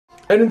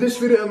And in this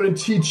video I'm going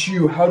to teach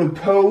you how to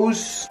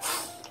pose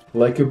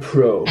like a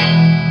pro.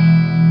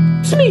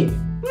 It's me,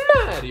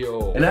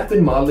 Mario! And I've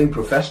been modeling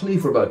professionally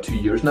for about 2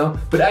 years now,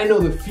 but I know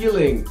the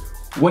feeling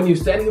when you're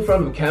standing in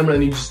front of a camera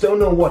and you just don't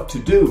know what to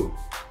do.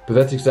 But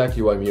that's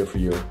exactly why I'm here for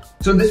you.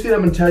 So in this video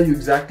I'm going to tell you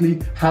exactly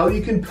how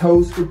you can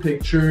pose for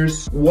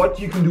pictures, what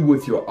you can do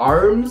with your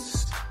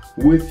arms,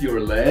 with your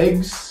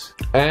legs,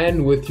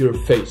 and with your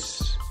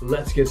face.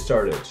 Let's get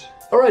started.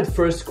 Alright,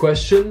 first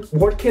question.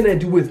 What can I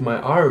do with my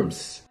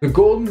arms? The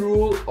golden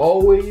rule,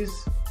 always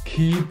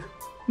keep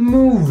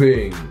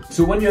moving.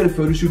 So when you're at a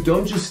photo shoot,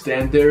 don't just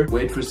stand there,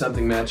 wait for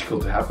something magical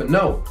to happen.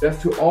 No, you have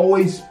to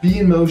always be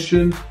in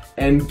motion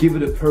and give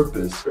it a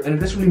purpose. And it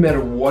doesn't really matter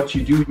what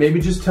you do.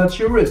 Maybe just touch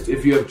your wrist.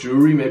 If you have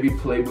jewelry, maybe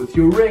play with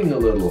your ring a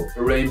little.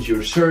 Arrange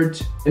your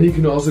shirt, and you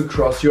can also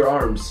cross your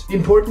arms. The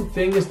important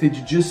thing is that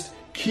you just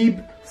keep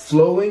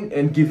flowing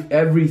and give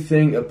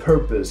everything a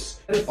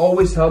purpose. And it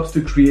always helps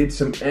to create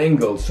some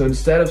angle. So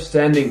instead of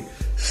standing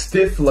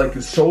stiff like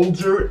a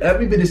soldier,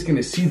 everybody's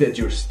gonna see that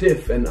you're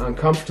stiff and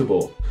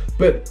uncomfortable.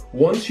 But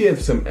once you have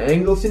some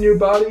angles in your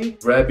body,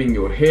 grabbing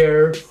your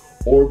hair,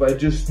 or by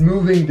just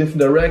moving different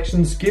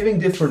directions, giving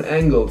different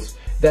angles,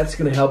 that's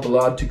gonna help a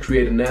lot to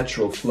create a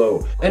natural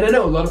flow. And I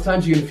know a lot of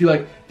times you're gonna feel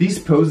like these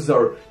poses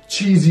are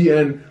cheesy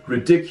and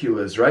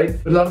ridiculous,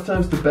 right? But a lot of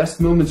times the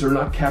best moments are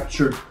not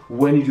captured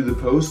when you do the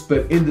pose,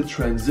 but in the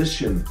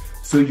transition.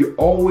 So you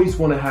always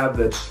wanna have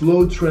that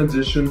slow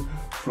transition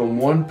from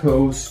one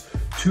pose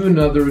to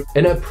another.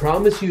 And I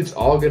promise you it's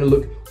all gonna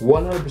look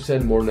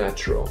 100% more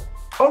natural.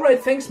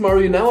 Alright, thanks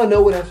Mario. Now I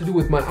know what I have to do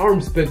with my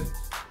arms, but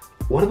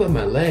what about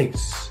my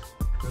legs?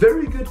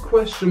 Very good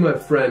question, my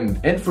friend.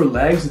 And for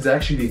legs, it's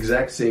actually the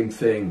exact same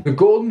thing. The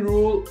golden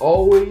rule,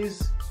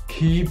 always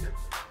keep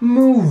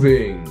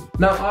moving.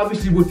 Now,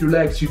 obviously with your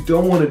legs, you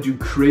don't want to do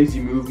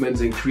crazy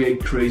movements and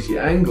create crazy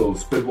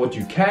angles, but what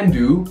you can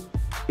do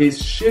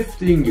is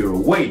shifting your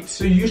weight.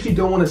 So you usually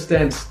don't want to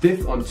stand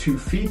stiff on 2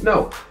 feet.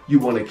 No, you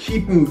want to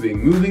keep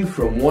moving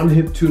from one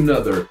hip to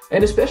another.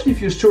 And especially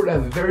if you're short, I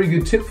have a very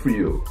good tip for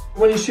you.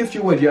 When you shift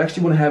your weight, you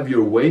actually want to have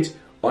your weight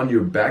on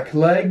your back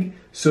leg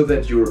so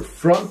that your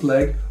front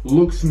leg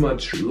looks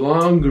much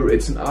longer.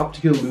 It's an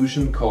optical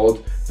illusion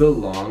called the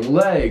long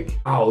leg.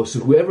 Oh, so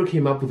whoever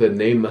came up with that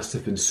name must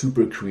have been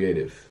super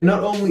creative.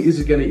 Not only is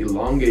it going to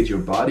elongate your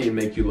body and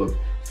make you look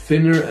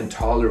thinner and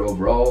taller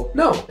overall,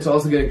 no, it's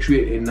also going to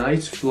create a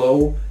nice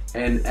flow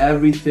and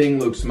everything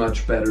looks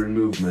much better in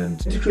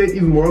movement. To create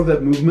even more of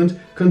that movement,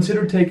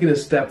 consider taking a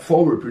step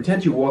forward.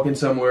 Pretend you're walking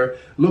somewhere,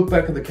 look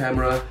back at the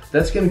camera.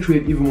 That's going to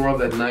create even more of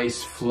that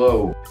nice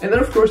flow. And then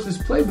of course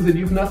just play with it.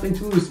 You have nothing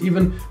to lose.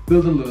 Even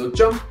build a little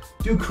jump,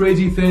 do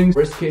crazy things.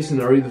 Worst case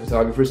scenario, the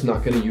photographer is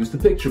not going to use the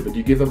picture, but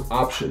you give him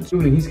options.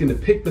 And he's going to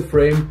pick the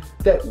frame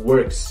that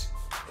works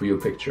for your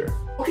picture.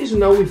 Okay, so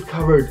now we've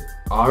covered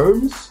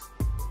arms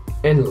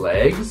and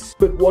legs,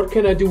 but what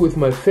can I do with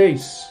my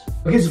face?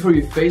 Okay, so for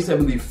your face, I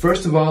believe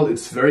first of all,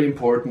 it's very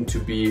important to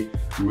be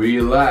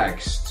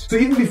relaxed. So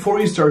even before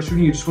you start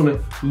shooting, you just want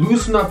to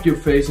loosen up your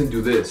face and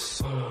do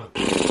this.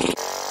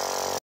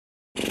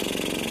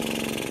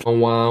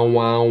 Wow,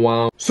 wow,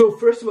 wow. So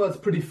first of all, it's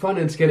pretty fun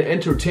and it's gonna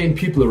entertain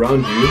people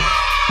around you.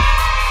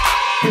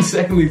 And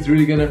secondly, it's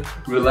really gonna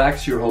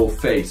relax your whole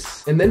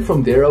face. And then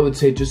from there, I would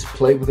say just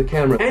play with the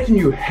camera. Imagine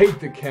you hate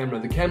the camera.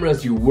 The camera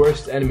is your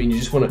worst enemy and you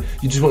just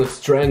wanna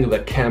strangle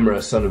that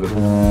camera, son of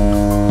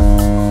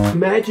a...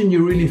 Imagine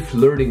you're really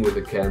flirting with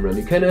the camera and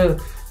you kinda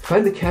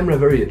find the camera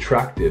very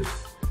attractive.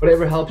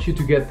 Whatever helps you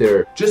to get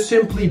there, just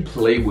simply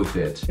play with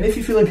it. And if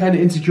you're feeling kinda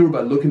insecure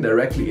about looking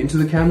directly into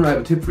the camera, I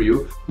have a tip for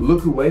you.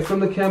 Look away from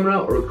the camera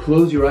or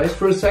close your eyes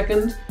for a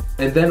second,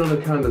 and then on the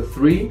count of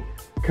 3,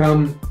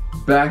 come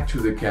back to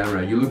the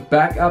camera. You look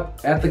back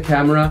up at the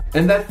camera,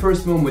 and that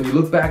first moment when you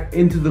look back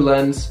into the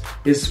lens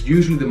is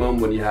usually the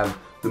moment when you have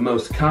the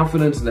most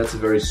confidence, and that's a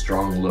very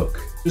strong look.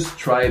 Just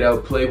try it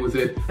out, play with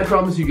it. I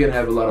promise you're gonna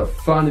have a lot of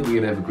fun and you're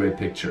gonna have a great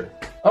picture.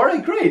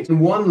 Alright, great. And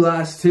one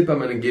last tip I'm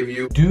gonna give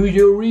you. Do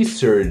your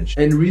research.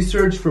 And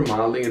research for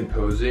modeling and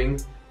posing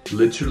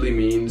literally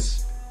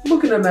means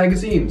looking at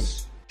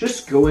magazines.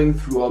 Just going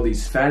through all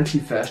these fancy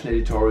fashion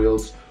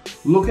editorials,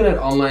 looking at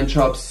online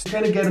shops,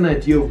 kind of get an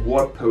idea of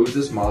what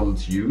poses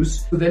models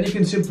use. But then you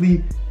can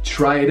simply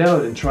try it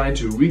out and try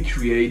to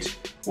recreate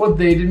what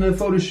they did in a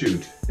photo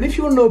shoot. And if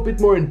you want to know a bit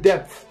more in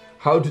depth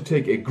how to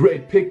take a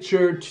great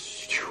picture,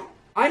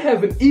 I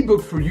have an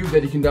ebook for you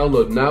that you can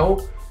download now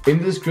in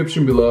the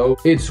description below.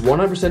 It's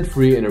 100%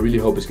 free and I really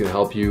hope it's gonna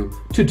help you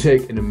to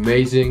take an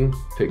amazing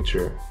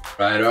picture.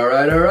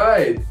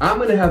 Alright. I'm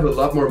gonna have a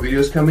lot more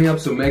videos coming up,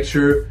 so make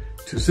sure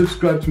to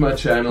subscribe to my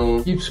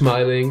channel, keep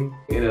smiling,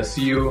 and I'll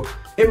see you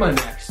in my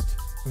next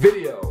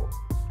video.